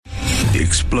The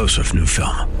explosive new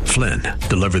film, Flynn,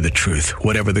 deliver the truth,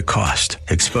 whatever the cost,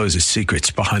 exposes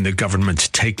secrets behind the government's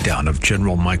takedown of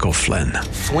General Michael Flynn.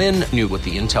 Flynn knew what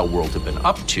the intel world had been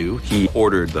up to. He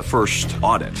ordered the first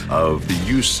audit of the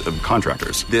use of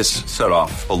contractors. This set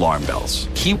off alarm bells.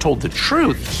 He told the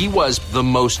truth. He was the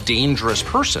most dangerous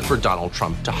person for Donald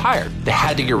Trump to hire. They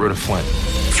had to get rid of Flynn.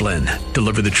 Flynn,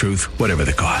 deliver the truth, whatever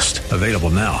the cost. Available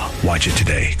now. Watch it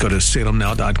today. Go to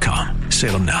salemnow.com.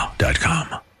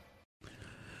 salemnow.com.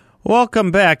 Welcome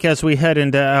back as we head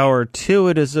into hour two.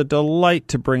 It is a delight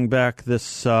to bring back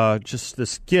this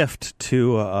this gift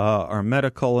to our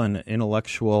medical and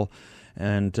intellectual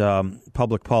and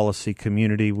public policy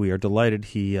community. We are delighted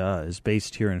he is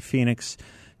based here in Phoenix.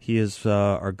 He is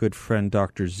our good friend,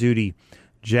 Dr. Zuhdi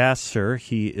Jasser.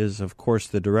 He is, of course,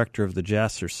 the director of the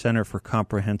Jasser Center for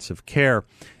Comprehensive Care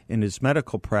in his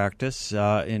medical practice.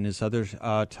 In his other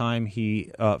time, he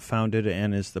founded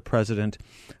and is the president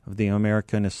of the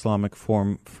American Islamic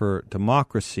Forum for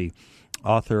Democracy,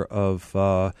 author of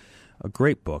a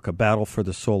great book, A Battle for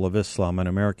the Soul of Islam, an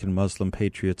American Muslim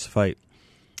patriot's fight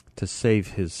to save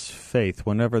his faith.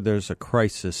 Whenever there's a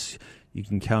crisis, you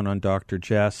can count on Dr.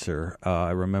 Jasser. I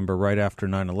remember right after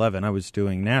 9/11, I was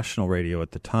doing national radio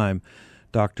at the time.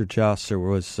 Dr. Jasser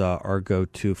was our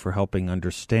go-to for helping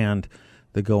understand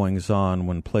the goings-on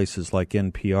when places like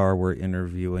NPR were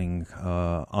interviewing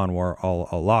Anwar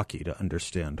al-Awlaki to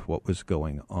understand what was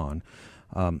going on.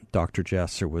 Dr.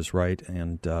 Jasser was right,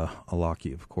 and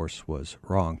Awlaki, of course, was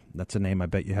wrong. That's a name I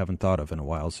bet you haven't thought of in a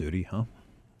while, Zuhdi, huh?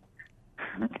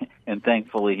 And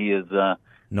thankfully he is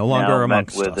no longer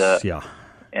amongst us, yeah.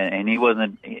 And he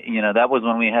wasn't, that was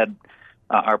when we had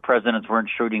our presidents weren't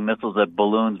shooting missiles at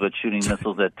balloons, but shooting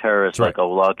missiles at terrorists like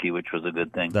Awlaki, which was a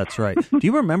good thing. That's right. Do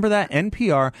you remember that?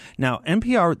 NPR,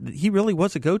 he really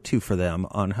was a go-to for them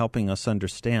on helping us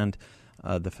understand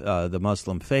the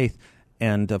Muslim faith.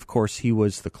 And, of course, he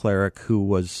was the cleric who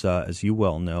was, as you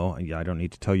well know, I don't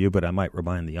need to tell you, but I might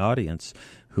remind the audience,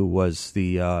 who was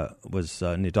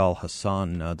Nidal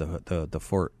Hassan, the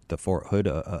Fort Hood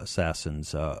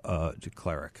assassins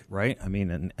cleric, right? I mean,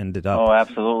 and ended up. Oh,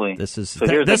 absolutely. This was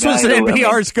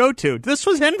NPR's go-to. This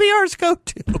was NPR's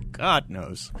go-to. God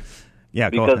knows.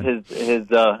 Yeah, because his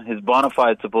bona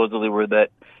fides supposedly were that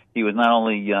he was not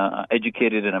only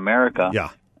educated in America,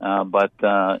 but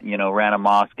ran a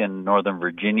mosque in Northern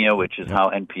Virginia, which is how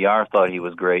NPR thought he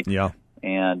was great. Yeah.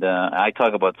 And I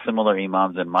talk about similar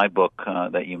imams in my book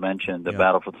that you mentioned, The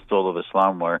Battle for the Soul of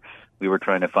Islam, where we were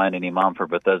trying to find an imam for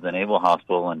Bethesda Naval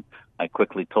Hospital, and I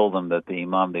quickly told them that the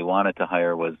imam they wanted to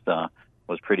hire was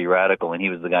pretty radical, and he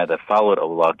was the guy that followed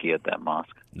Awlaki at that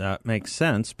mosque. That makes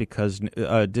sense because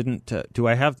I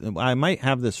might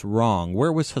have this wrong.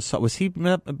 Where was Hassan? Was he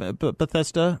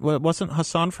Bethesda? Wasn't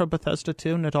Hassan from Bethesda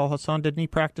too? Nidal Hassan, didn't he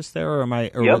practice there? Or am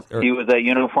I? Yep, he was at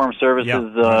Uniformed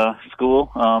Services School,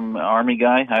 Army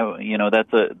guy.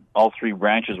 That's all three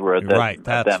branches were at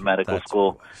that medical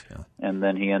school, and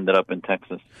then he ended up in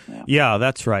Texas. Yeah,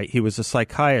 that's right. He was a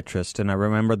psychiatrist, and I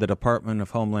remember the Department of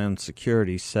Homeland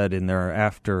Security said in their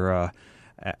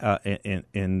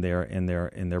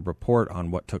in their report on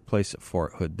what took place at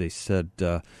Fort Hood, they said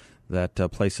that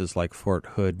places like Fort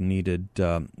Hood needed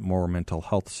more mental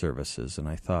health services, and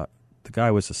I thought the guy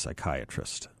was a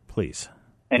psychiatrist. Please.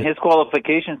 And his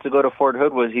qualifications to go to Fort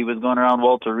Hood was he was going around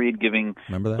Walter Reed giving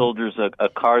soldiers a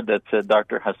card that said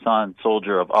Dr. Hassan,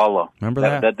 Soldier of Allah. Remember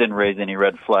that? That didn't raise any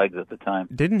red flags at the time.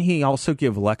 Didn't he also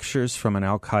give lectures from an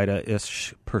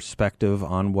al-Qaeda-ish perspective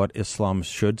on what Islam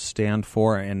should stand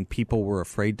for, and people were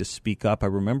afraid to speak up? I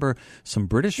remember some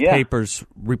British papers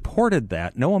reported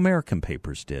that. No American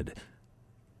papers did.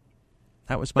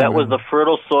 That was the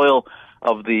fertile soil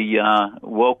of the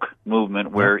woke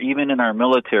movement, where even in our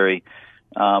military,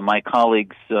 my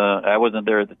colleagues, I wasn't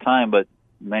there at the time, but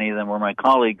many of them were my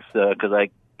colleagues because I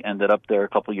ended up there a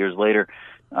couple of years later,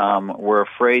 were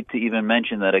afraid to even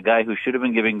mention that a guy who should have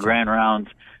been giving grand rounds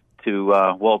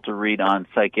to Walter Reed on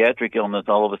psychiatric illness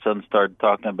all of a sudden started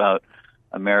talking about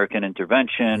American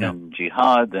intervention and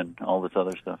jihad and all this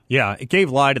other stuff. Yeah, it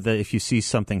gave lie to the if you see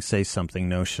something, say something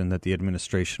notion that the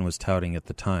administration was touting at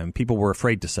the time. People were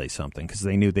afraid to say something because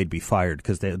they knew they'd be fired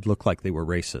because they looked like they were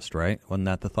racist, right? Wasn't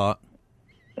that the thought?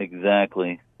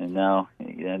 Exactly. And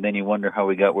then you wonder how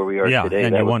we got where we are today.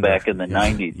 That was back in the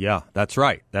 90s. Yeah, that's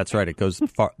right. That's right. It goes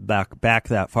far, back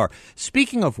that far.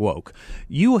 Speaking of woke,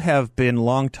 you have been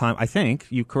I think,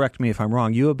 you correct me if I'm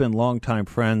wrong, you have been longtime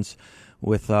friends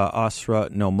with Asra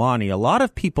Nomani. A lot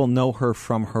of people know her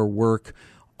from her work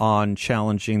on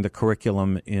challenging the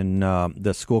curriculum in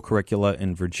the school curricula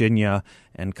in Virginia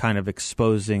and kind of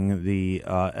exposing the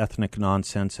ethnic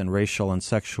nonsense and racial and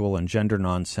sexual and gender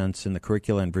nonsense in the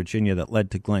curricula in Virginia that led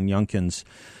to Glenn Youngkin's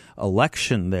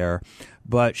election there.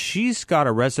 But she's got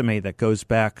a resume that goes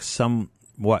back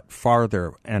somewhat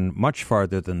farther and much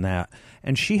farther than that.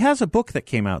 And she has a book that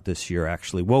came out this year,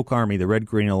 actually, Woke Army, the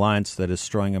Red-Green Alliance That Is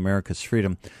Destroying America's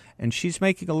Freedom. And she's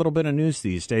making a little bit of news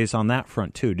these days on that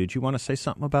front, too. Did you want to say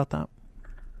something about that?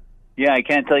 Yeah, I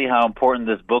can't tell you how important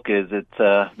this book is. It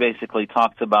basically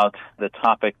talks about the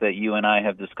topic that you and I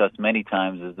have discussed many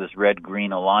times, is this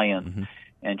Red-Green Alliance. Mm-hmm.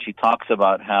 And she talks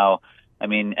about how, I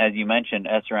mean, as you mentioned,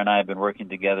 Esther and I have been working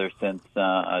together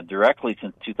directly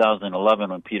since 2011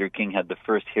 when Peter King had the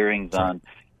first hearings on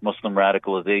Muslim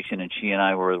radicalization, and she and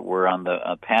I were on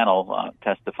the panel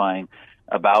testifying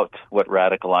about what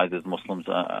radicalizes Muslims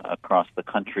across the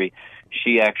country.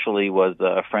 She actually was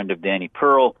a friend of Danny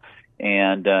Pearl,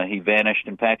 and he vanished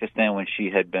in Pakistan when she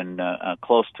had been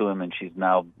close to him, and she's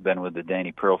now been with the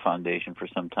Danny Pearl Foundation for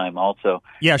some time also.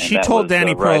 Yeah, she told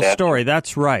Danny Pearl's story.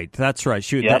 That's right.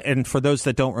 And for those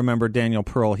that don't remember Daniel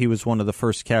Pearl, he was one of the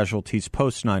first casualties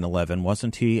post 9/11,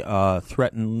 wasn't he?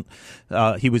 Threatened.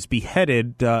 He was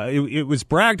beheaded. It was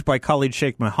bragged by Khalid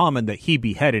Sheikh Mohammed that he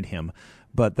beheaded him,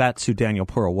 but that's who Daniel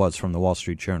Pearl was from the Wall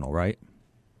Street Journal, right?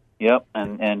 Yep,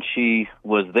 and she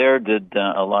was there, did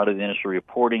a lot of the initial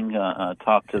reporting,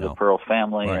 talked to the Pearl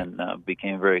family, and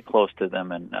became very close to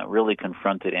them, and really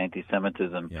confronted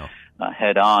anti-Semitism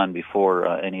head-on before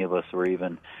any of us were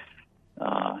even,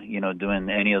 doing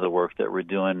any of the work that we're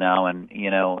doing now.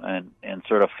 And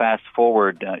sort of fast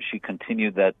forward, she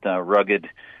continued that rugged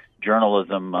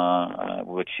journalism,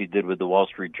 which she did with the Wall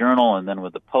Street Journal and then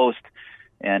with the Post.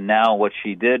 And now what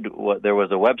she did, there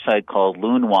was a website called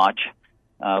Loonwatch,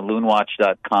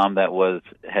 loonwatch.com, that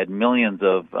had millions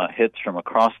of hits from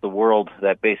across the world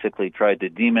that basically tried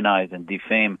to demonize and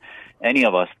defame any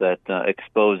of us that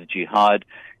exposed jihad.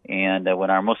 And when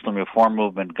our Muslim reform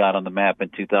movement got on the map in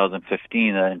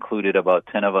 2015, that included about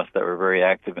 10 of us that were very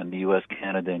active in the U.S.,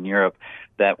 Canada, and Europe.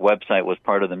 That website was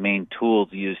part of the main tools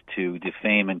used to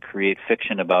defame and create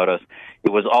fiction about us. It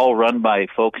was all run by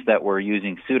folks that were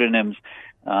using pseudonyms,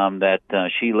 that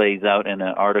she lays out in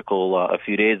an article a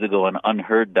few days ago on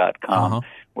unheard.com,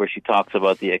 where she talks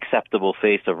about the acceptable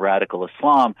face of radical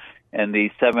Islam. And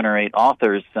these 7 or 8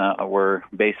 authors were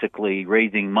basically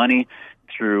raising money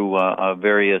through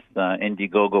various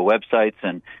Indiegogo websites.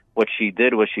 And what she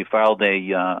did was she filed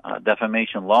a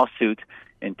defamation lawsuit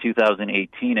in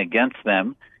 2018 against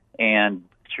them. And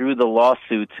through the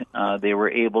lawsuit, they were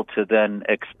able to then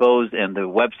expose, and the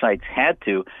websites had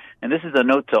to. And this is a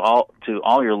note to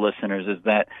all your listeners, is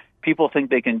that people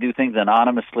think they can do things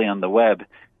anonymously on the web.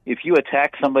 If you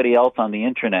attack somebody else on the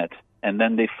internet and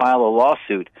then they file a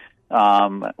lawsuit,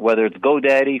 whether it's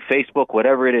GoDaddy, Facebook,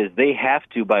 whatever it is, they have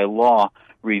to, by law,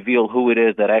 reveal who it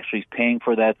is that actually is paying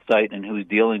for that site and who's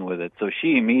dealing with it. So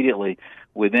she immediately,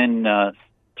 within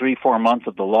 3-4 months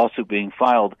of the lawsuit being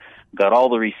filed, got all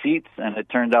the receipts, and it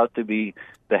turned out to be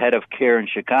the head of CARE in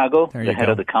Chicago, the head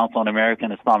of the Council on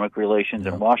American Islamic Relations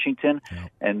in Washington,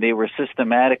 and they were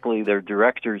systematically, their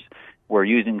directors were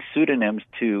using pseudonyms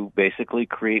to basically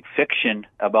create fiction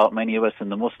about many of us in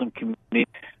the Muslim community,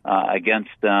 against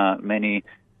many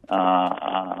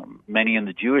in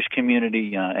the Jewish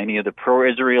community, any of the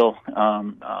pro-Israel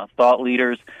thought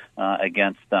leaders,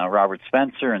 against Robert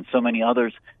Spencer and so many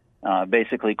others,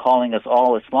 basically calling us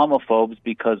all Islamophobes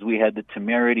because we had the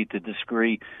temerity to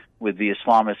disagree with the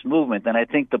Islamist movement. And I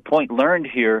think the point learned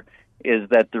here is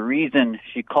that the reason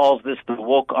she calls this the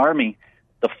woke army,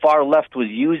 the far left was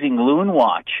using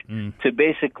Loonwatch to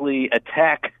basically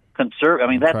attack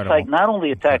that site not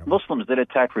only attacked Muslims, it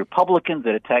attacked Republicans,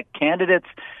 it attacked candidates,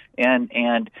 and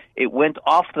it went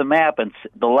off the map. And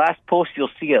the last post you'll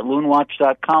see at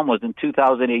loonwatch.com was in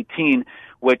 2018,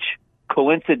 which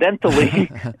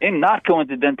coincidentally, and not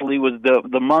coincidentally, was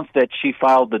the month that she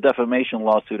filed the defamation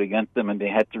lawsuit against them, and they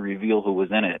had to reveal who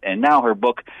was in it. And now her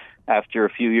book, after a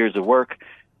few years of work,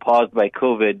 paused by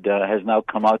COVID, has now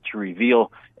come out to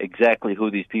reveal exactly who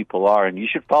these people are. And you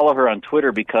should follow her on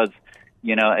Twitter because,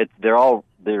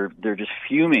 they're just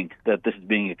fuming that this is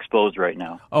being exposed right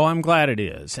now. Oh, I'm glad it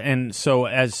is. And so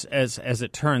as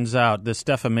it turns out, this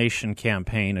defamation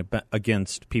campaign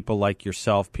against people like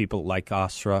yourself, people like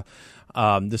Asra,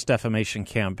 this defamation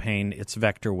campaign, its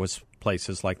vector was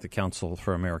places like the Council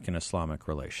for American Islamic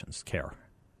Relations, CARE.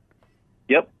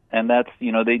 Yep. And that's,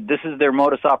 this is their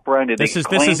modus operandi. This is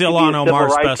Ilhan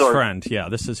Omar's best friend. Yeah,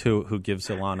 this is who gives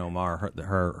Ilhan Omar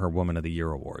her Woman of the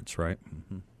Year awards, right?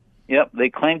 Mm-hmm. Yep, they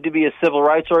claim to be a civil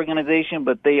rights organization,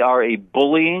 but they are a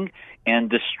bullying and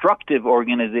destructive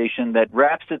organization that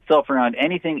wraps itself around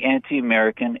anything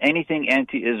anti-American, anything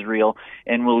anti-Israel,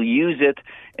 and will use it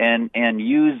and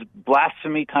use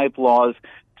blasphemy-type laws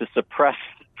to suppress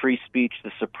free speech,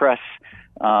 to suppress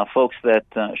folks that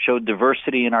show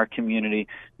diversity in our community.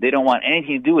 They don't want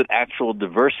anything to do with actual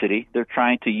diversity. They're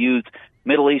trying to use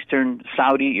Middle Eastern,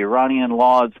 Saudi, Iranian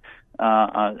laws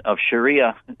of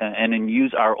Sharia and then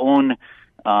use our own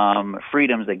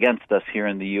freedoms against us here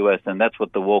in the U.S., and that's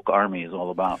what the woke army is all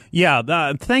about.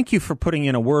 Yeah, thank you for putting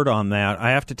in a word on that.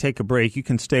 I have to take a break. You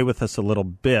can stay with us a little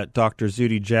bit. Dr.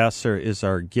 Zuhdi Jasser is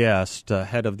our guest,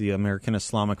 head of the American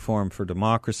Islamic Forum for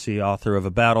Democracy, author of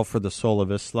A Battle for the Soul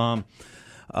of Islam,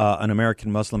 an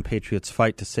American Muslim patriot's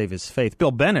fight to save his faith.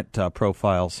 Bill Bennett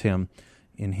profiles him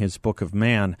in his Book of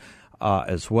Man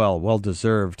as well. Well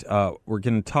deserved. We're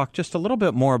going to talk just a little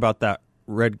bit more about that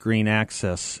red-green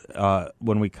axis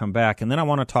when we come back. And then I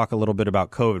want to talk a little bit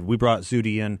about COVID. We brought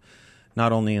Zuhdi in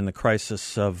not only in the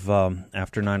crisis of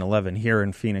after 9/11 here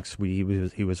in Phoenix.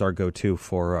 He was our go-to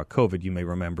for COVID, you may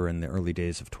remember, in the early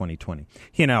days of 2020.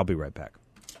 He and I will be right back.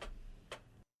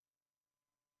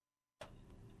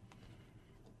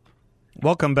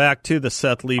 Welcome back to the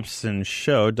Seth Leibsohn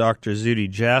Show. Dr. Zuhdi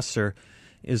Jasser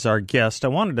is our guest. I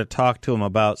wanted to talk to him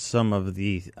about some of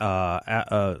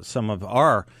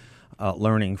our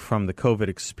learning from the COVID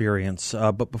experience.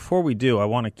 But before we do, I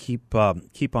want to keep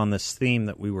on this theme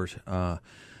that we were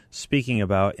speaking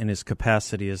about in his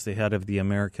capacity as the head of the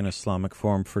American Islamic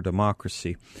Forum for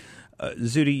Democracy.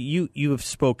 Zuhdi, you have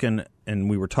spoken, and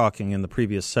we were talking in the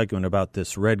previous segment about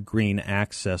this red-green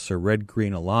axis or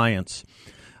red-green alliance.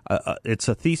 It's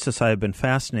a thesis I have been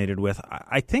fascinated with.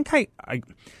 I think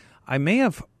I may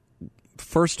have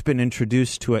first been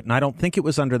introduced to it, and I don't think it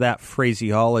was under that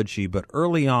phraseology, but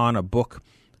early on, a book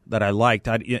that I liked,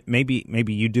 maybe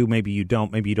you do, maybe you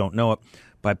don't know it,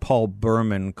 by Paul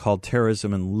Berman called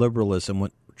Terrorism and Liberalism,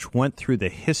 which went through the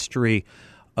history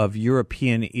of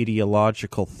European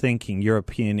ideological thinking,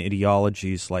 European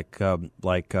ideologies like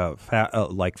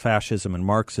fascism and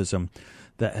Marxism,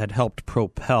 that had helped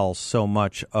propel so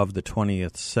much of the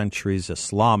 20th century's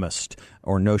Islamist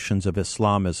or notions of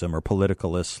Islamism or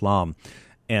political Islam.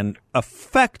 And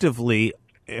effectively,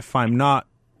 if I'm not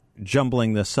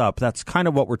jumbling this up, that's kind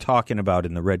of what we're talking about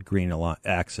in the red-green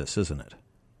axis, isn't it?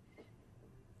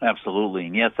 Absolutely.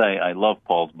 And yes, I love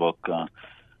Paul's book.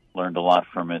 Learned a lot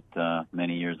from it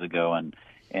many years ago. And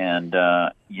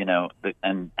as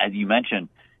you mentioned,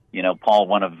 Paul,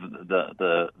 one of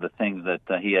the things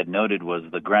that he had noted was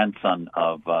the grandson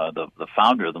of the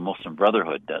founder of the Muslim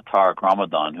Brotherhood, Tariq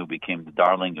Ramadan, who became the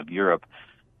darling of Europe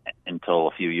until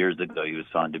a few years ago. He was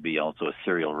found to be also a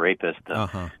serial rapist.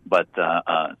 But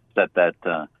set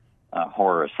that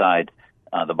horror aside,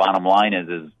 the bottom line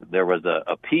is there was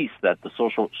a piece that the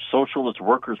Socialist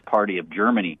Workers' Party of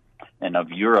Germany and of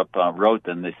Europe wrote,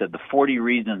 and they said the 40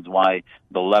 reasons why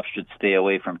the left should stay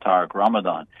away from Tariq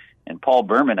Ramadan. And Paul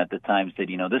Berman at the time said,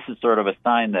 this is sort of a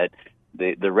sign that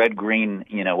the red-green,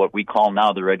 what we call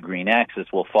now the red-green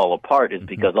axis will fall apart, is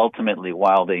because ultimately,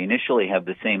 while they initially have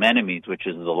the same enemies, which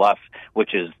is the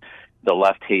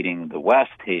left hating the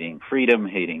West, hating freedom,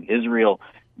 hating Israel,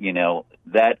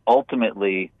 that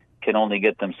ultimately can only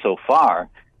get them so far.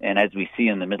 And as we see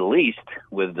in the Middle East,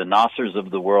 with the Nassers of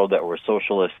the world that were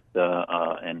socialists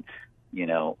and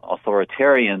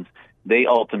authoritarians, they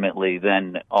ultimately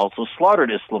then also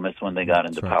slaughtered Islamists when they got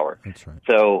into power. That's right.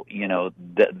 So,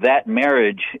 that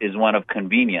marriage is one of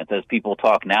convenience. As people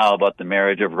talk now about the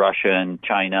marriage of Russia and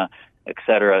China, et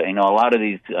cetera, a lot of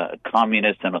these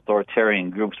communist and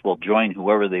authoritarian groups will join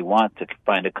whoever they want to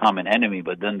find a common enemy,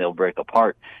 but then they'll break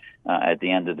apart at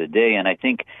the end of the day. And I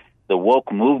think the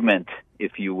woke movement,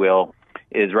 if you will,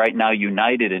 is right now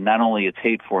united in not only its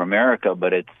hate for America,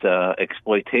 but its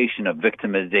exploitation of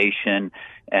victimization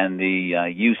and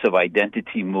the use of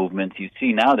identity movements. You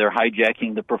see now they're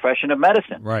hijacking the profession of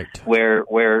medicine, right?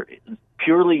 Where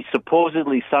purely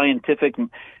supposedly scientific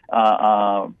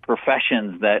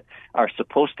professions that are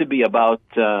supposed to be about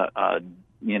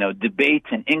debate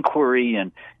and inquiry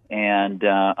and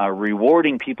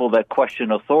rewarding people that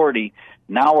question authority,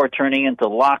 now are turning into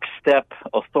lockstep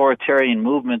authoritarian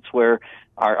movements where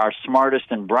our smartest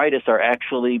and brightest are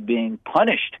actually being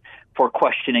punished for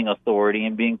questioning authority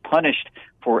and being punished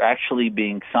for actually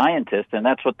being scientists. And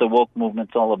that's what the woke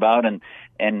movement's all about. And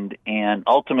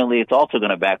ultimately, it's also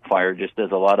going to backfire, just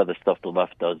as a lot of the stuff the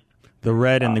left does. The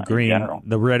red and the green,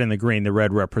 the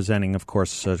red representing, of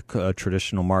course,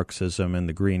 traditional Marxism, and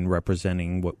the green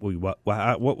representing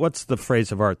what's the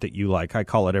phrase of art that you like? I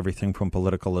call it everything from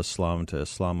political Islam to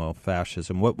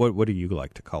Islamo-fascism. What do you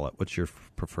like to call it? What's your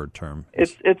preferred term?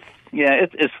 It's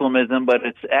Islamism, but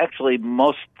it's actually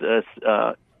most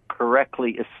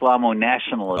correctly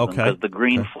Islamo-nationalism, because the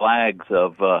green flags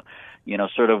of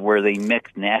sort of where they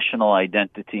mix national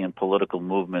identity and political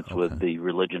movements with the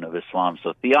religion of Islam.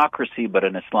 So theocracy, but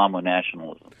an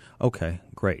Islamo-nationalism. Okay,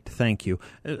 great. Thank you.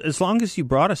 As long as you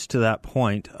brought us to that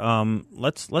point,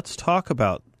 let's talk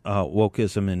about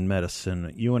wokeism in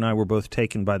medicine. You and I were both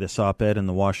taken by this op-ed in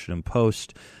the Washington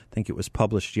Post. I think it was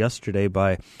published yesterday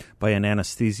by an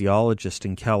anesthesiologist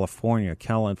in California.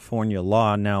 California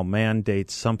law now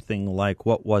mandates something like,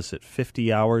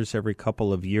 50 hours every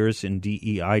couple of years in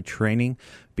DEI training,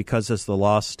 because, as the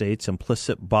law states,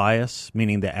 implicit bias,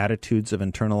 meaning the attitudes of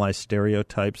internalized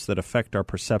stereotypes that affect our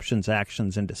perceptions,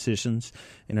 actions, and decisions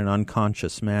in an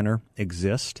unconscious manner,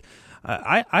 exist.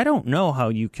 I don't know how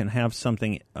you can have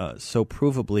something so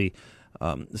provably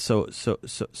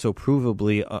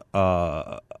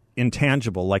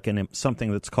intangible, like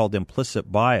something that's called implicit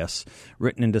bias,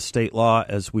 written into state law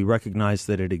as we recognize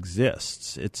that it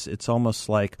exists. It's almost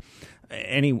like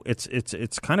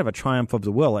it's kind of a triumph of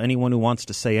the will. Anyone who wants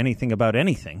to say anything about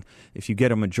anything, if you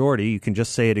get a majority, you can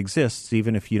just say it exists,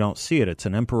 even if you don't see it. It's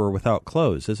an emperor without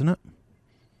clothes, isn't it?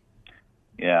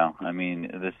 Yeah, I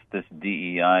mean, this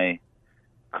DEI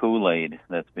Kool-Aid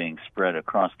that's being spread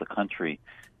across the country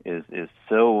is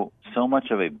so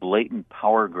much of a blatant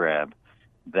power grab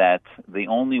that the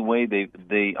only way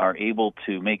they are able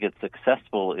to make it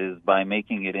successful is by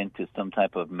making it into some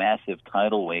type of massive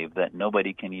tidal wave that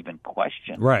nobody can even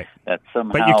question. Right. That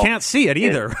somehow, but you can't see it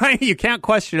either, right? You can't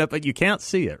question it, but you can't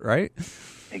see it, right?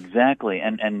 Exactly.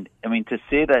 And I mean, to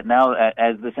say that now,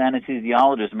 as this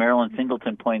anesthesiologist, Marilyn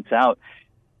Singleton, points out,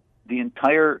 the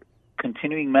entire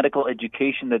continuing medical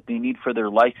education that they need for their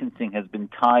licensing has been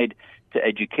tied to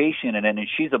education, and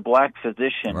she's a black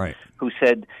physician, right, who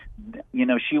said,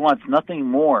 she wants nothing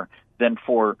more than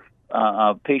for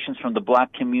patients from the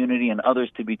black community and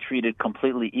others to be treated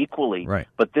completely equally. Right.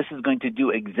 But this is going to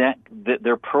do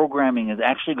their programming is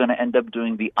actually going to end up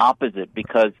doing the opposite,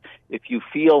 because if you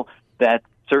feel that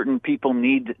certain people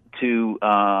need to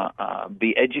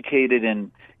be educated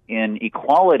in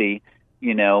equality,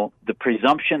 the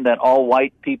presumption that all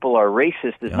white people are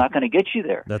racist is not going to get you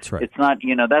there. That's right. It's not,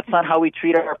 that's not how we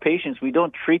treat our patients. We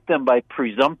don't treat them by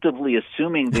presumptively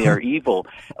assuming they are evil.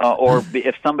 Or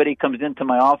if somebody comes into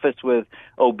my office with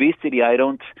obesity, I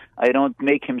don't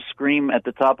make him scream at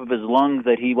the top of his lungs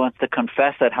that he wants to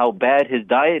confess at how bad his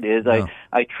diet is. No.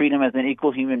 I treat him as an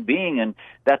equal human being, and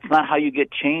that's not how you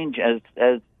get change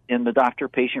as in the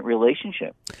doctor-patient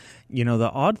relationship.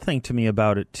 The odd thing to me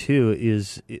about it, too,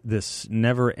 is this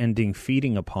never-ending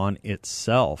feeding upon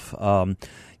itself.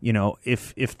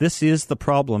 If this is the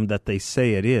problem that they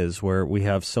say it is, where we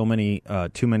have so many,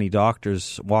 too many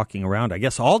doctors walking around, I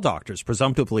guess all doctors,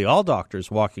 presumptively all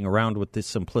doctors, walking around with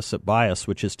this implicit bias,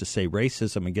 which is to say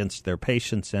racism against their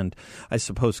patients and, I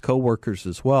suppose, coworkers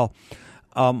as well,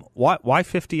 why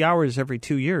 50 hours every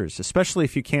 2 years, especially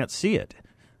if you can't see it?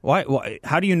 Why?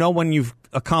 How do you know when you've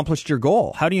accomplished your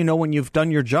goal? How do you know when you've done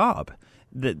your job?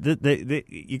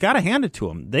 You got to hand it to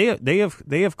them. They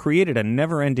have created a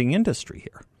never-ending industry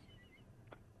here.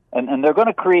 And they're going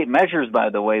to create measures,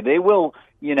 by the way. They will,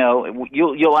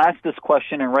 you'll ask this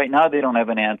question, and right now they don't have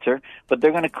an answer, but they're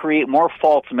going to create more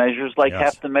false measures, like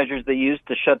half the measures they used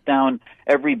to shut down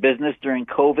every business during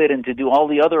COVID and to do all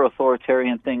the other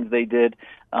authoritarian things they did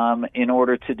in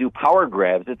order to do power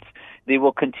grabs. They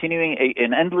will continuing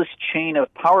an endless chain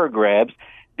of power grabs,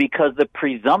 because the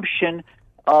presumption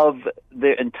of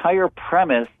the entire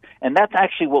premise, and that's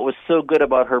actually what was so good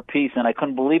about her piece, and I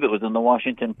couldn't believe it was in the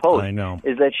Washington Post, I know,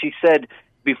 is that she said,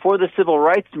 before the civil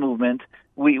rights movement,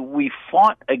 we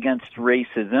fought against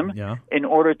racism in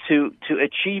order to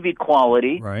achieve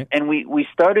equality, right, and we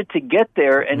started to get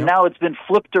there, and now it's been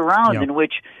flipped around, in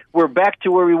which we're back to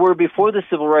where we were before the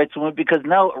civil rights movement, because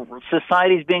now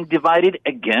society is being divided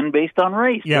again based on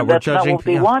race. Yeah, that's not what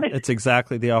they wanted. It's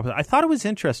exactly the opposite. I thought it was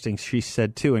interesting, she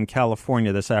said, too, in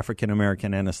California, this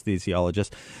African-American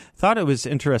anesthesiologist, thought it was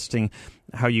interesting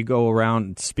how you go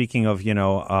around speaking of,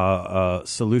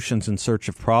 solutions in search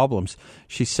of problems.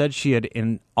 She said she had,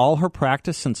 in all her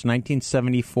practice since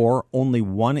 1974, only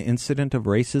one incident of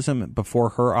racism before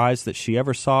her eyes that she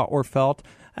ever saw or felt.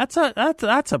 That's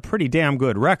a pretty damn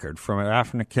good record from an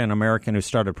African American who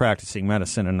started practicing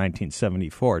medicine in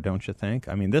 1974, don't you think?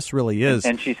 I mean, this really is.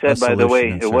 And she said, by the way,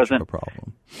 it wasn't a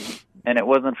problem. And it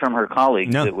wasn't from her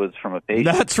colleagues. No. It was from a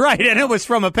patient. That's right, and it was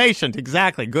from a patient.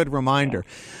 Exactly. Good reminder.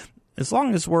 As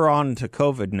long as we're on to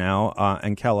COVID now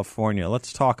in California,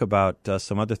 let's talk about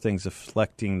some other things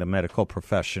affecting the medical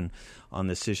profession on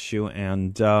this issue.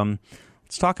 And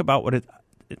let's talk about what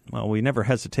well, we never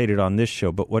hesitated on this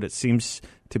show, but what it seems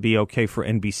to be okay for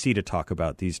NBC to talk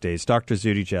about these days. Dr.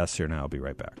 Zuhdi Jasser, now I'll be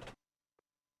right back.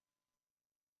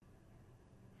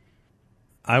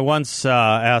 I once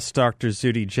asked Dr.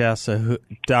 Zuhdi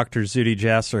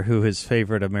Jasser who his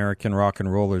favorite American rock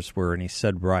and rollers were, and he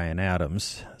said Bryan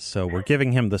Adams. So we're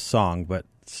giving him the song, but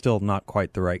still not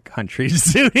quite the right country.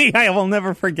 Zuhdi, I will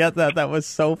never forget that. That was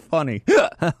so funny.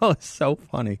 That was so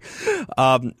funny.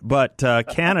 But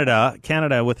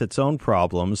Canada with its own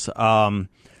problems.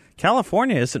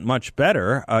 California isn't much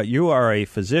better. You are a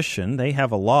physician. They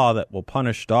have a law that will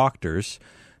punish doctors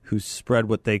who spread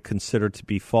what they consider to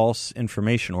be false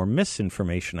information or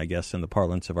misinformation, I guess, in the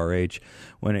parlance of our age,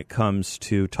 when it comes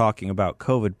to talking about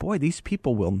COVID. Boy, these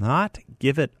people will not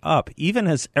give it up, even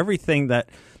as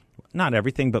not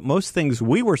everything, but most things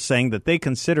we were saying that they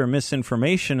consider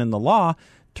misinformation in the law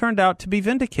turned out to be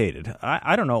vindicated.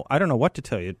 I don't know what to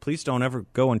tell you. Please don't ever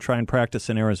go and try and practice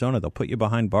in Arizona. They'll put you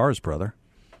behind bars, brother.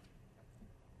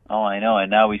 Oh, I know. And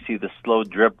now we see the slow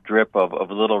drip of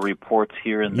little reports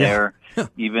here and there,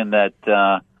 even that,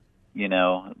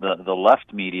 the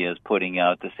left media is putting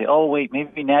out to say, oh, wait,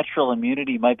 maybe natural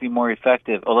immunity might be more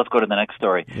effective. Oh, let's go to the next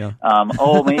story. Yeah.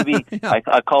 Maybe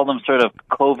I call them sort of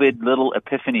COVID little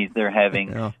epiphanies they're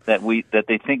having that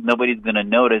they think nobody's going to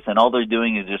notice, and all they're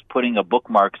doing is just putting a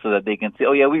bookmark so that they can say,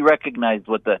 oh, yeah, we recognized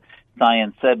what the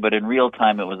science said, but in real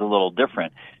time it was a little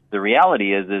different. The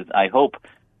reality is I hope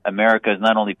America is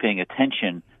not only paying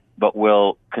attention, but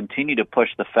will continue to push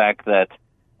the fact that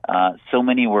so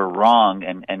many were wrong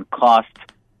and cost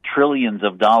trillions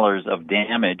of dollars of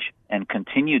damage and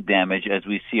continued damage as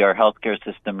we see our healthcare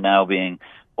system now being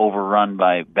overrun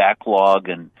by backlog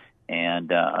and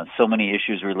so many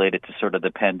issues related to sort of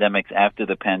the pandemics after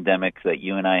the pandemics that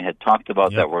you and I had talked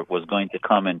about that was going to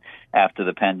come in after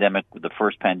the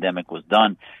first pandemic was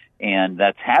done. And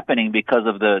that's happening because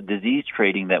of the disease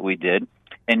trading that we did.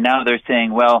 And now they're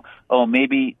saying,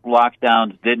 maybe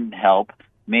lockdowns didn't help.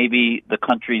 Maybe the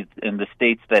countries and the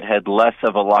states that had less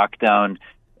of a lockdown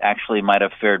actually might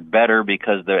have fared better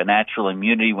because their natural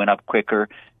immunity went up quicker.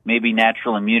 Maybe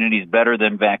natural immunity is better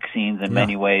than vaccines in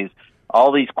many ways.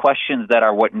 All these questions that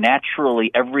are what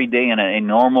naturally every day in a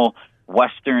normal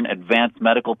Western advanced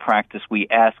medical practice we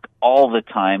ask all the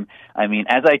time. I mean,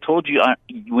 as I told you,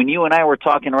 when you and I were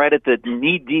talking right at the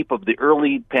knee-deep of the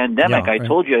early pandemic, I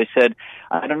told you, I said,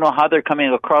 I don't know how they're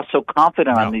coming across so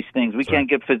confident on these things. We can't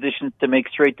get physicians to make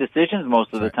straight decisions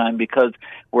most of the time because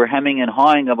we're hemming and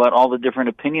hawing about all the different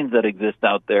opinions that exist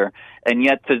out there. And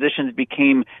yet physicians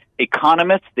became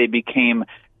economists, they became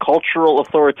cultural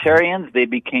authoritarians, they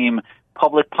became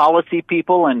public policy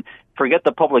people, and forget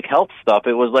the public health stuff.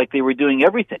 It was like they were doing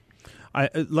everything. I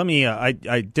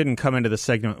didn't come into the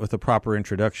segment with a proper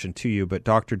introduction to you, but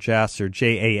Dr. Jasser,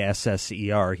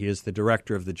 Jasser, he is the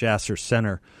director of the Jasser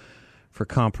Center for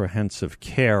Comprehensive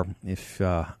Care. If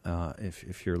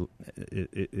you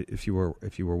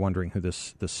were wondering who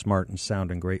this smart and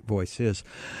sounding great voice is,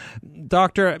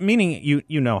 Doctor, meaning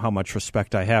you know how much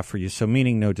respect I have for you, so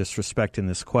meaning no disrespect in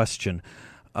this question.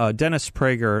 Dennis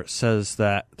Prager says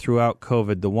that throughout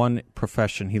COVID, the one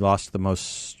profession he lost the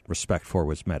most respect for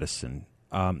was medicine,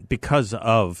 because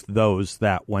of those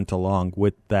that went along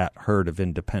with that herd of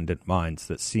independent minds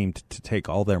that seemed to take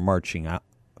all their marching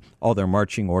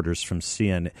orders from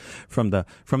CNN, from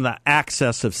the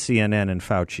access of CNN and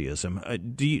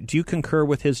Fauciism. Do you concur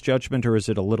with his judgment, or is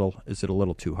it a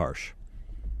little too harsh?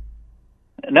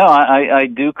 No, I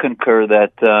do concur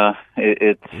that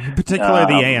it's particularly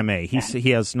the AMA.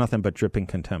 He has nothing but dripping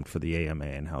contempt for the AMA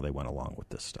and how they went along with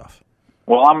this stuff.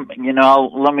 Well,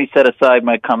 let me set aside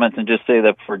my comments and just say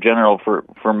that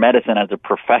for medicine as a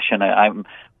profession, I'm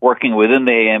working within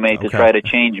the AMA to try to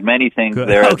change many things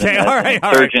there as an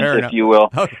insurgent, if you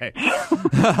will. Okay.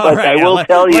 But I will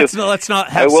tell you, let's not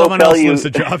have someone else lose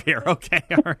a job here. Okay,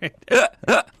 all right.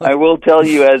 I will tell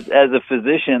you as a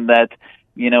physician that,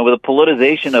 the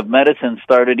politicization of medicine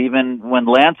started even when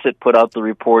Lancet put out the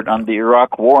report on the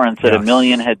Iraq War and said 1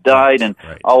 million had died, and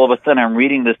all of a sudden I'm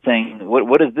reading this thing.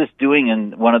 What is this doing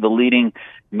in one of the leading,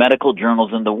 medical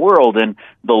journals in the world. And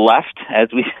the left,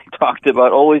 as we talked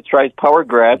about, always tries power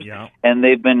grabs, and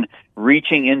they've been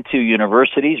reaching into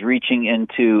universities, reaching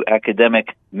into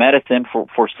academic medicine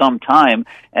for some time,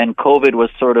 and COVID was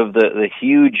sort of the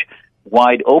huge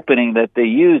wide opening that they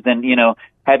used. And,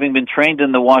 having been trained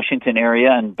in the Washington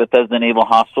area and Bethesda Naval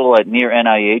Hospital at near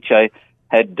NIH, I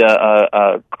had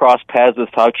crossed paths with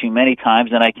Fauci many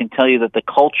times, and I can tell you that the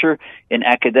culture in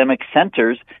academic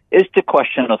centers is to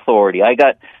question authority. I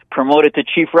got promoted to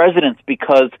chief residence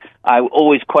because I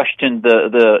always questioned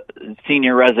the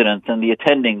senior residents and the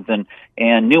attendings and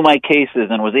knew my cases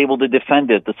and was able to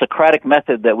defend it, the Socratic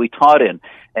method that we taught in.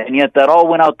 And yet that all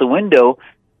went out the window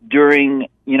during,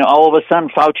 all of a sudden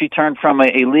Fauci turned from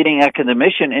a leading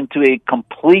academician into a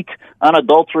complete,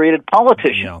 unadulterated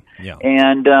politician.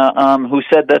 And who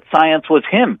said that science was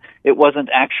him. It wasn't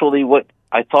actually what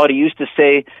I thought he used to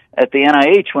say at the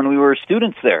NIH when we were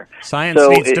students there. Science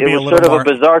needs to be a little sort of more, a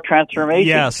bizarre transformation.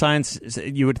 Yeah, science.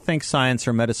 You would think science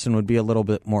or medicine would be a little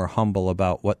bit more humble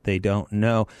about what they don't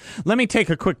know. Let me take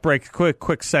a quick break,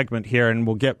 quick segment here, and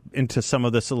we'll get into some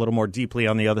of this a little more deeply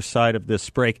on the other side of this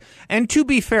break. And to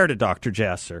be fair to Dr.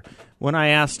 Jasser, when I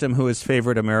asked him who his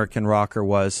favorite American rocker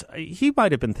was, he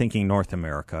might have been thinking North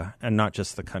America and not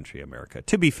just the country America,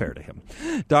 to be fair to him.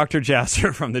 Dr.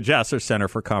 Jasser from the Jasser Center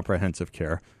for Comprehensive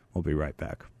Care. We'll be right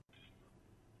back.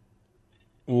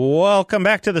 Welcome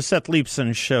back to the Seth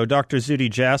Leibsohn Show. Dr. Zuhdi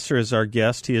Jasser is our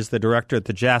guest. He is the director at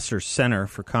the Jasser Center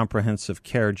for Comprehensive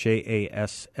Care,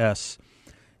 Jasser.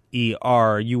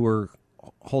 You were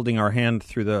holding our hand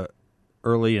through the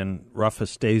early and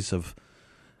roughest days of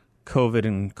COVID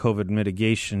and COVID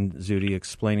mitigation, Zuhdi,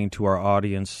 explaining to our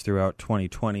audience throughout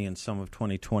 2020 and some of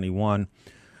 2021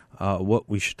 what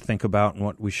we should think about and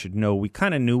what we should know. We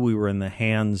kind of knew we were in the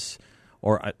hands,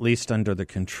 or at least under the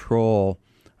control,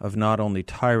 of not only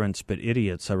tyrants but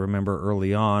idiots. I remember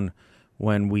early on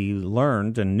when we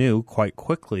learned and knew quite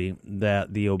quickly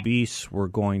that the obese were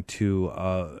going to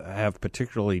have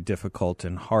particularly difficult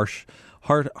and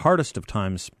hardest of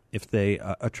times if they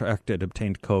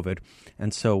obtained COVID.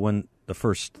 And so when the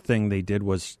first thing they did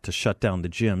was to shut down the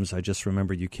gyms, I just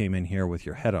remember you came in here with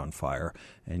your head on fire,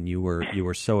 and you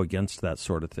were so against that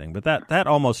sort of thing. But that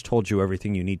almost told you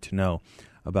everything you need to know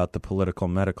about the political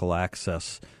medical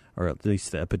access, or at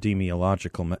least the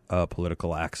epidemiological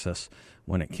political access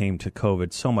when it came to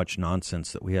COVID. So much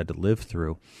nonsense that we had to live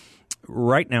through.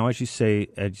 Right now, as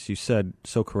you said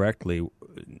so correctly,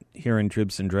 here in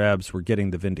Dribs and Drabs, we're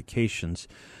getting the vindications.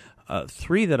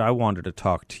 Three that I wanted to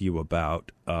talk to you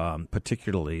about,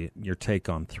 particularly your take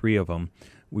on three of them.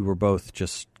 We were both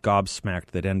just gobsmacked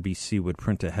that NBC would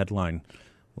print a headline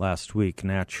last week,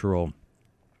 natural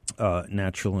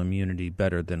immunity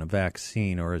better than a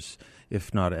vaccine, or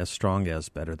if not as strong as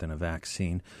better than a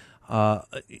vaccine. A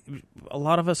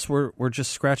lot of us were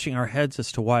just scratching our heads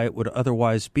as to why it would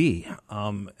otherwise be.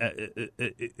 In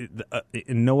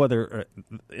no other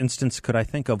instance could I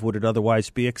think of would it otherwise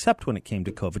be, except when it came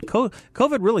to COVID.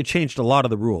 COVID really changed a lot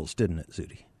of the rules, didn't it,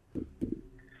 Zuhdi?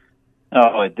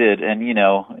 Oh, it did. And,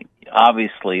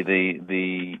 obviously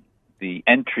the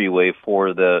entryway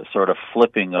for the sort of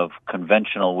flipping of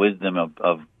conventional wisdom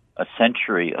of a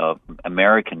century of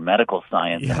American medical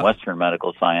science and Western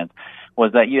medical science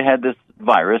was that you had this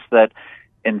virus that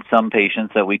in some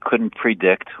patients that we couldn't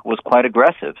predict was quite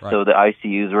aggressive. Right. So the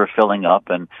ICUs were filling up,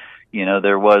 and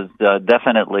there was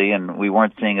definitely, and we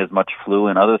weren't seeing as much flu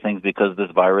and other things because this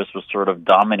virus was sort of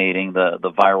dominating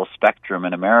the viral spectrum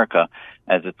in America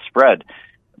as it spread.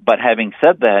 But having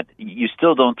said that, you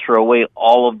still don't throw away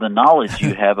all of the knowledge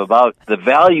you have about the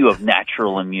value of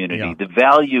natural immunity, the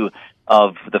value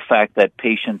of the fact that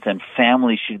patients and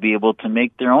families should be able to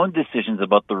make their own decisions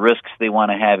about the risks they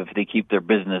want to have if they keep their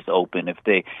business open, if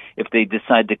they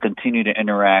decide to continue to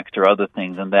interact or other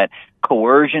things, and that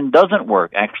coercion doesn't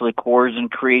work. Actually, coercion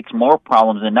creates more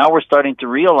problems. And now we're starting to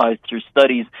realize through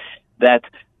studies that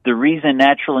the reason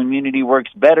natural immunity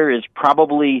works better is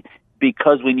probably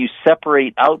because when you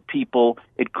separate out people,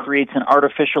 it creates an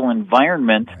artificial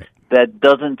environment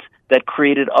that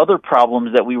created other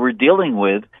problems that we were dealing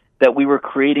with, that we were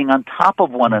creating on top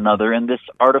of one another in this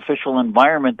artificial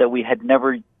environment that we had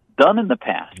never done in the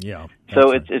past. Yeah.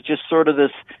 So it's just sort of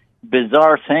this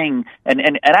bizarre thing.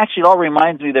 And actually it all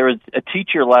reminds me, there was a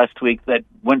teacher last week that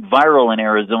went viral in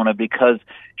Arizona because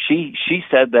she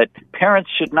said that parents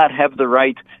should not have the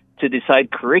right to decide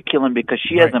curriculum because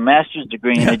she has a master's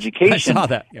degree in education. I saw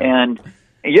that. Yeah. And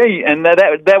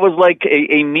that was like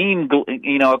a meme,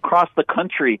 across the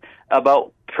country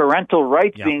about parental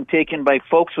rights being taken by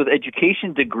folks with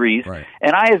education degrees. Right.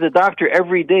 And I, as a doctor,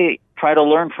 every day try to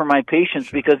learn from my patients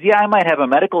because, yeah, I might have a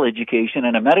medical education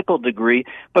and a medical degree,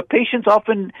 but patients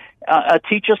often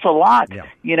teach us a lot. Yeah.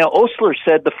 You know, Osler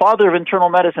said, the father of internal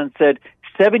medicine said,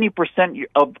 70%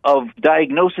 of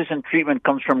diagnosis and treatment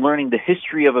comes from learning the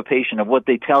history of a patient, of what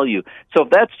they tell you. So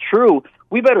if that's true,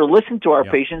 we better listen to our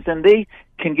patients, and they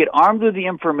can get armed with the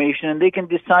information, and they can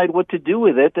decide what to do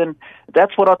with it. And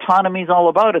that's what autonomy is all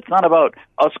about. It's not about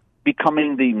us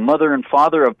becoming the mother and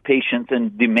father of patients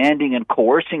and demanding and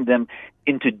coercing them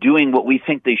into doing what we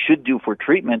think they should do for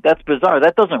treatment. That's bizarre.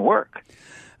 That doesn't work.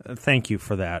 Thank you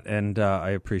for that, and I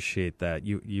appreciate that.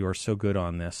 You are so good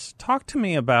on this. Talk to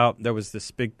me about, there was this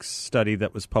big study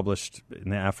that was published in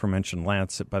the aforementioned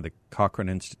Lancet by the Cochrane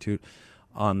Institute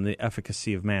on the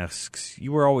efficacy of masks.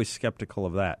 You were always skeptical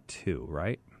of that too,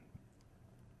 right?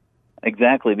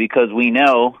 Exactly, because we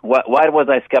know, why was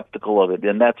I skeptical of it?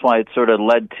 And that's why it sort of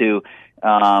led to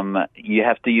you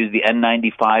have to use the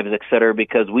N95s, et cetera,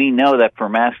 because we know that for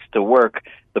masks to work,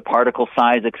 the particle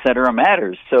size, et cetera,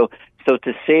 matters. So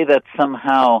to say that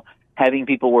somehow having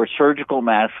people wear surgical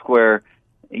masks where,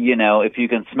 you know, if you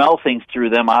can smell things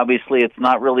through them, obviously it's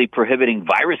not really prohibiting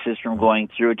viruses from going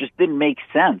through. It just didn't make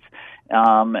sense.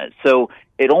 So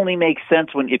it only makes sense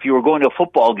if you were going to a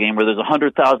football game where there's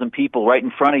 100,000 people right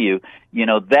in front of you, you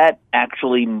know, that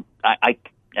actually,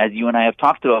 as you and I have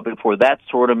talked about before, that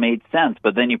sort of made sense.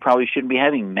 But then you probably shouldn't be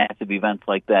having massive events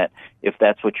like that if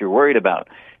that's what you're worried about.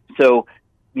 So,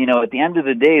 you know, at the end of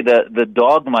the day, the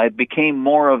dogma became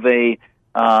more of a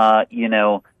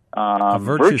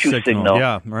virtue signal.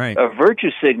 Yeah, right. A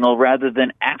virtue signal rather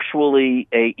than actually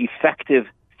a effective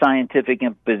scientific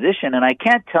imposition. And I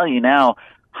can't tell you now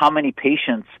how many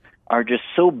patients are just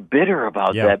so bitter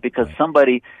about that because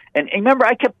somebody, and remember,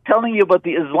 I kept telling you about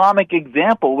the Islamic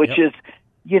example, which is,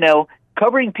 you know,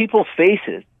 covering people's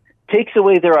faces takes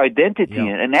away their identity.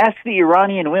 And ask the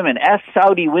Iranian women, ask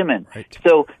Saudi women. Right.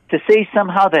 So to say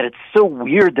somehow that it's so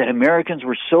weird that Americans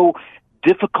were so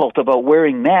difficult about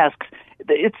wearing masks,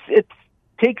 it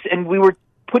takes, and we were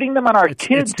putting them on our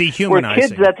kids. It's dehumanizing. We're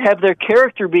kids that have their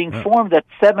character being formed at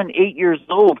 7, 8 years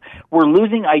old. We're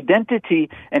losing identity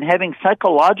and having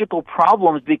psychological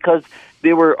problems because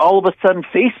they were all of a sudden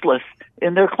faceless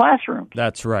in their classrooms.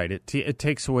 That's right. It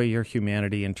takes away your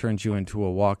humanity and turns you into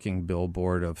a walking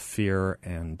billboard of fear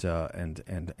and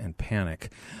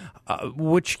panic.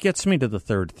 Which gets me to the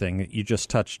third thing that you just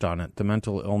touched on it: the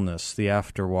mental illness, the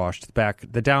afterwash,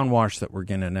 the downwash that we're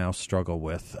going to now struggle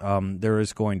with. There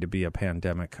is going to be a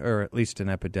pandemic, or at least an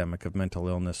epidemic of mental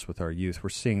illness with our youth. We're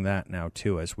seeing that now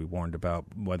too, as we warned about.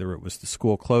 Whether it was the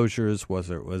school closures,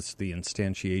 whether it was the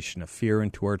instantiation of fear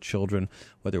into our children,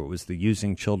 whether it was the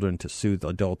using children to soothe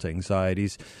adult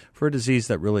anxieties for a disease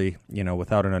that really, you know,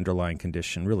 without an underlying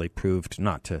condition, really proved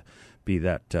not to be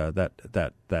that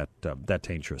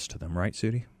dangerous to them, right,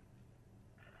 Zuhdi?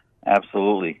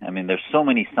 Absolutely. I mean, there's so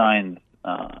many signs,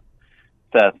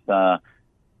 Seth. The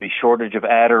shortage of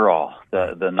Adderall,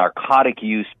 the narcotic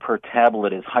use per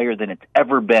tablet is higher than it's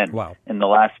ever been in the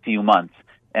last few months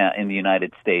in the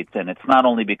United States. And it's not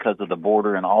only because of the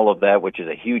border and all of that, which is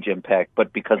a huge impact,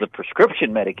 but because of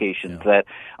prescription medications that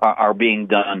are being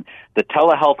done. The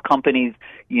telehealth companies,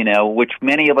 you know, which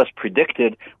many of us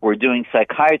predicted were doing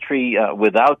psychiatry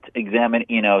without examine,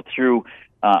 you know, through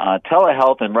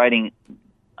telehealth and writing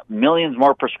millions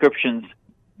more prescriptions,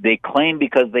 they claim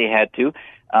because they had to.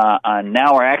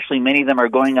 Now are actually, many of them are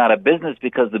going out of business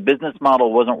because the business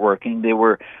model wasn't working. They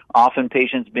were often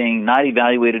patients being not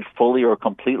evaluated fully or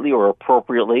completely or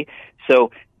appropriately.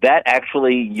 So that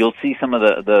actually, you'll see some of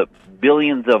the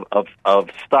billions of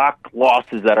stock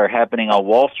losses that are happening on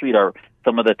Wall Street are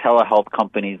some of the telehealth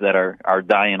companies that are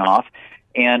dying off.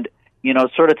 And, you know,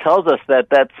 it sort of tells us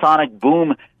that sonic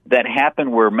boom that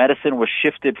happened where medicine was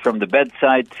shifted from the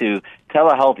bedside to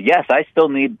telehealth. Yes, I still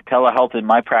need telehealth in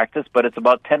my practice, but it's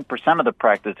about 10% of the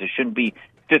practice. It shouldn't be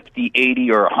 50,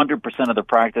 80, or 100% of the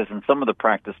practice in some of the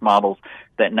practice models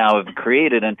that now have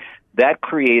created. And that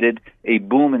created a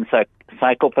boom in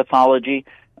psychopathology.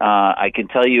 I can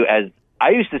tell you, as I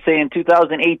used to say in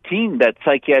 2018, that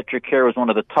psychiatric care was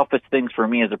one of the toughest things for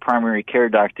me as a primary care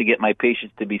doc to get my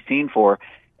patients to be seen for.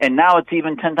 And now it's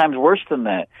even 10 times worse than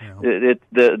that. Yeah.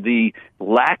 The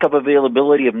lack of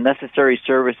availability of necessary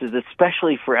services,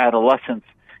 especially for adolescents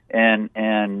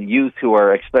and youth who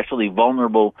are especially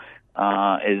vulnerable,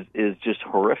 is just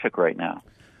horrific right now.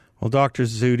 Well, Dr.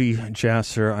 Zuhdi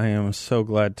Jasser, I am so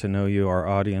glad to know you. Our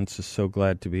audience is so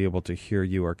glad to be able to hear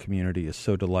you. Our community is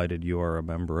so delighted you are a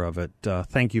member of it.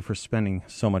 Thank you for spending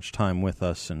so much time with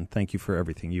us, and thank you for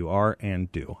everything you are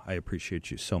and do. I appreciate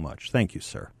you so much. Thank you,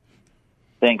 sir.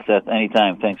 Thanks, Seth.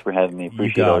 Anytime. Thanks for having me.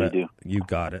 Appreciate all you do. You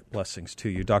got it. Blessings to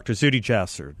you. Dr. Zuhdi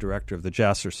Jasser, Director of the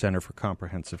Jasser Center for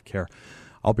Comprehensive Care.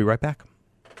 I'll be right back.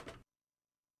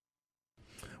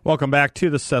 Welcome back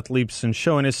to the Seth Leibsohn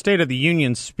Show. In his State of the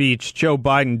Union speech, Joe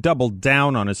Biden doubled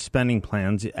down on his spending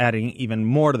plans, adding even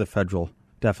more to the federal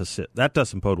deficit. That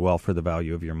doesn't bode well for the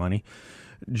value of your money.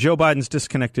 Joe Biden's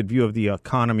disconnected view of the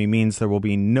economy means there will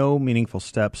be no meaningful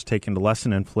steps taken to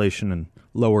lessen inflation and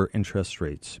lower interest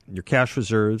rates. Your cash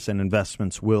reserves and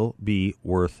investments will be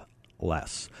worth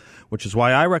less, which is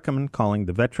why I recommend calling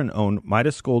the veteran-owned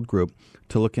Midas Gold Group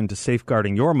to look into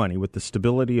safeguarding your money with the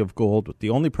stability of gold with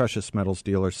the only precious metals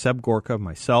dealer, Seb Gorka,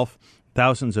 myself.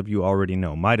 Thousands of you already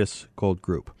know Midas Gold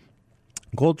Group.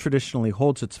 Gold traditionally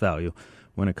holds its value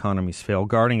when economies fail,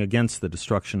 guarding against the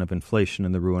destruction of inflation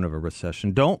and the ruin of a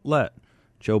recession. Don't let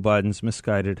Joe Biden's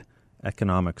misguided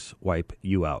economics wipe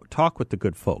you out. Talk with the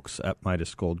good folks at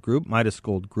Midas Gold Group,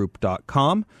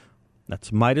 MidasGoldGroup.com.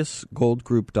 That's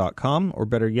MidasGoldGroup.com, or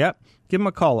better yet, give them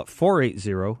a call at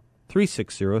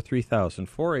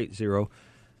 480-360-3000,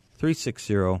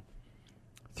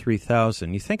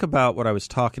 480-360-3000. You think about what I was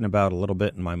talking about a little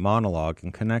bit in my monologue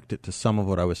and connect it to some of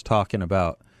what I was talking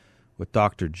about with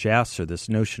Dr. Jasser, this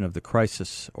notion of the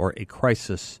crisis or a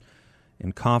crisis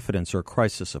in confidence or a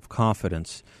crisis of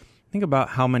confidence. Think about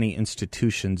how many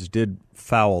institutions did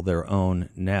foul their own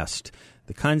nest.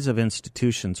 The kinds of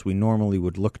institutions we normally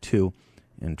would look to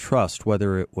and trust,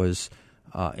 whether it was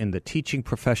in the teaching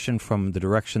profession from the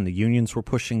direction the unions were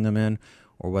pushing them in,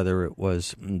 or whether it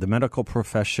was the medical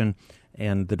profession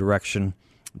and the direction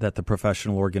that the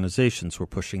professional organizations were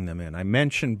pushing them in. I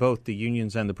mentioned both the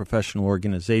unions and the professional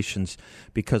organizations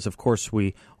because, of course,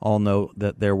 we all know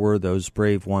that there were those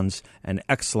brave ones and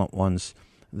excellent ones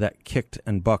that kicked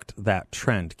and bucked that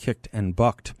trend, kicked and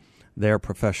bucked their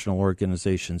professional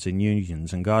organizations and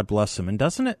unions, and God bless them. And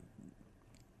doesn't it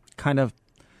kind of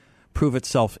prove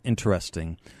itself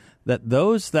interesting that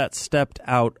those that stepped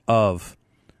out of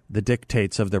the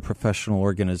dictates of their professional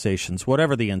organizations,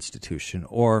 whatever the institution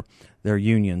or their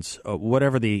unions,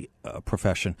 whatever the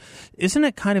profession, isn't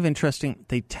it kind of interesting?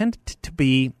 They tended to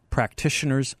be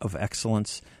practitioners of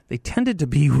excellence. They tended to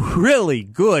be really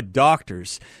good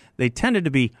doctors. They tended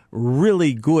to be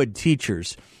really good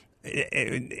teachers.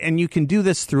 And you can do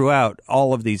this throughout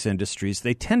all of these industries.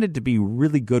 They tended to be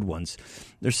really good ones.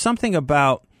 There's something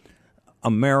about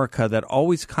America that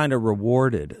always kind of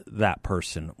rewarded that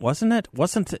person, wasn't it?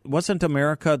 Wasn't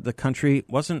America the country?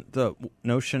 Wasn't the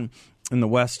notion in the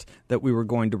West that we were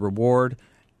going to reward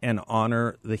and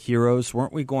honor the heroes?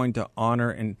 Weren't we going to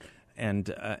honor and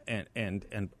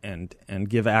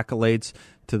give accolades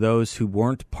to those who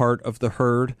weren't part of the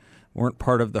herd, weren't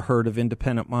part of the herd of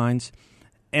independent minds?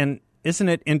 And isn't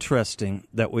it interesting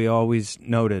that we always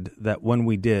noted that when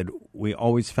we did, we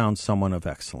always found someone of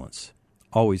excellence?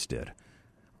 Always did.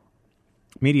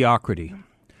 Mediocrity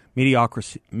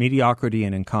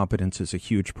and incompetence is a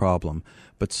huge problem,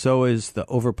 but so is the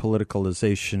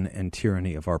over-politicalization and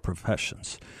tyranny of our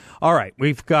professions. All right,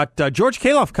 we've got George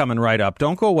Kaloff coming right up.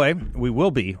 Don't go away. We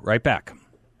will be right back.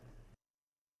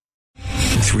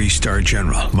 3-star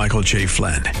General Michael J.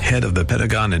 Flynn, head of the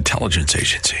Pentagon Intelligence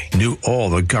Agency, knew all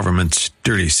the government's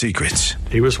dirty secrets.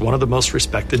 He was one of the most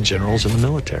respected generals in the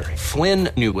military. Flynn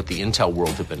knew what the intel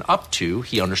world had been up to.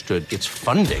 He understood its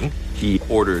funding. He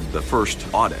ordered the first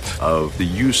audit of the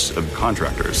use of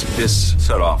contractors. This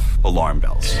set off alarm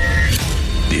bells.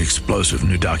 The explosive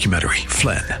new documentary,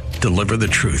 Flynn, Deliver the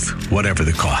Truth, Whatever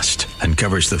the Cost,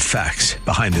 uncovers the facts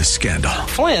behind this scandal.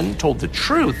 Flynn told the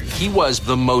truth. He was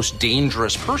the most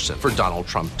dangerous person for Donald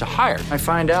Trump to hire. I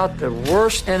find out the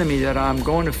worst enemy that I'm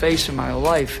going to face in my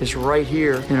life is right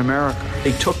here in America.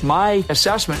 They took my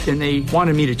assessment and they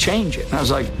wanted me to change it. And I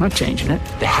was like, I'm not changing it.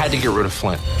 They had to get rid of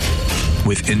Flynn.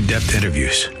 With in-depth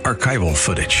interviews, archival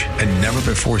footage, and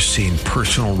never-before-seen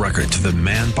personal records of the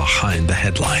man behind the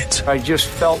headlines. I just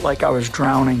felt like I was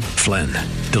drowning. Flynn,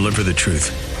 Deliver the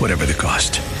Truth, Whatever the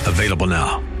Cost. Available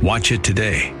now. Watch it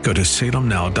today. Go to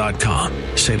salemnow.com.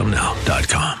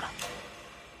 salemnow.com.